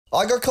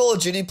I got Call of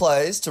Duty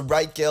players to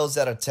rate girls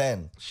out of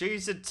 10.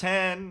 She's a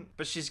 10,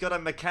 but she's got a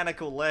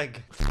mechanical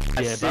leg.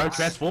 Yeah, bro,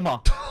 Transformer.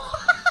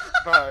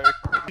 Bro.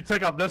 You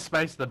take up less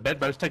space in the bed,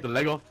 bro. Just take the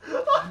leg off.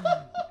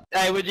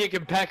 Hey, when you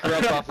can pack her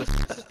up after,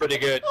 it's pretty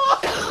good.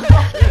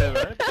 Yeah,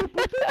 man.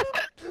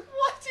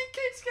 What? It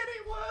keeps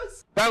getting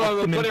worse. Bro, we'll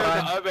Optimum put her on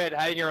time. the overhead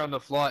hanger on the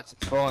flights.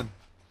 It's fine.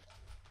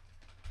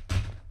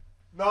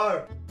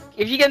 No.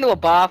 If you get into a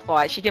bar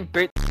fight, she can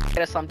boot the shit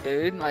out of some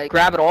dude, like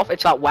grab it off and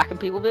start whacking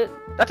people with it.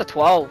 That's a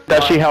 12.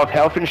 Does she have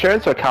health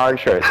insurance or car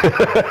insurance?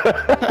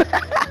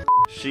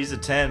 She's a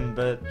 10,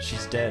 but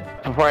she's dead.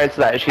 Before I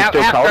answer that, is she How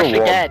still cold fresh or she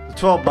warm? get?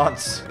 12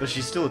 months, but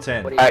she's still a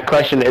 10. What do you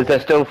Question, is there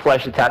still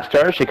flesh attached to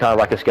her or is she kind of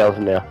like a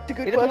skeleton now? It's a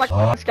good You look question.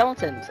 like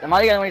skeletons. Am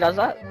I the only one who does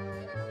that?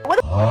 Where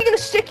the f are you gonna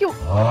stick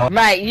your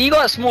Mate, you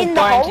got small In the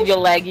bones hole? in your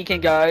leg, you can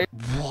go.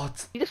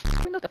 What? You just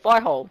f***ing up the fire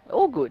hole.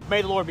 All good.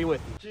 May the Lord be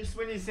with you. Just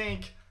when you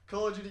think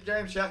Call of Duty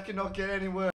Game Chat cannot get any worse.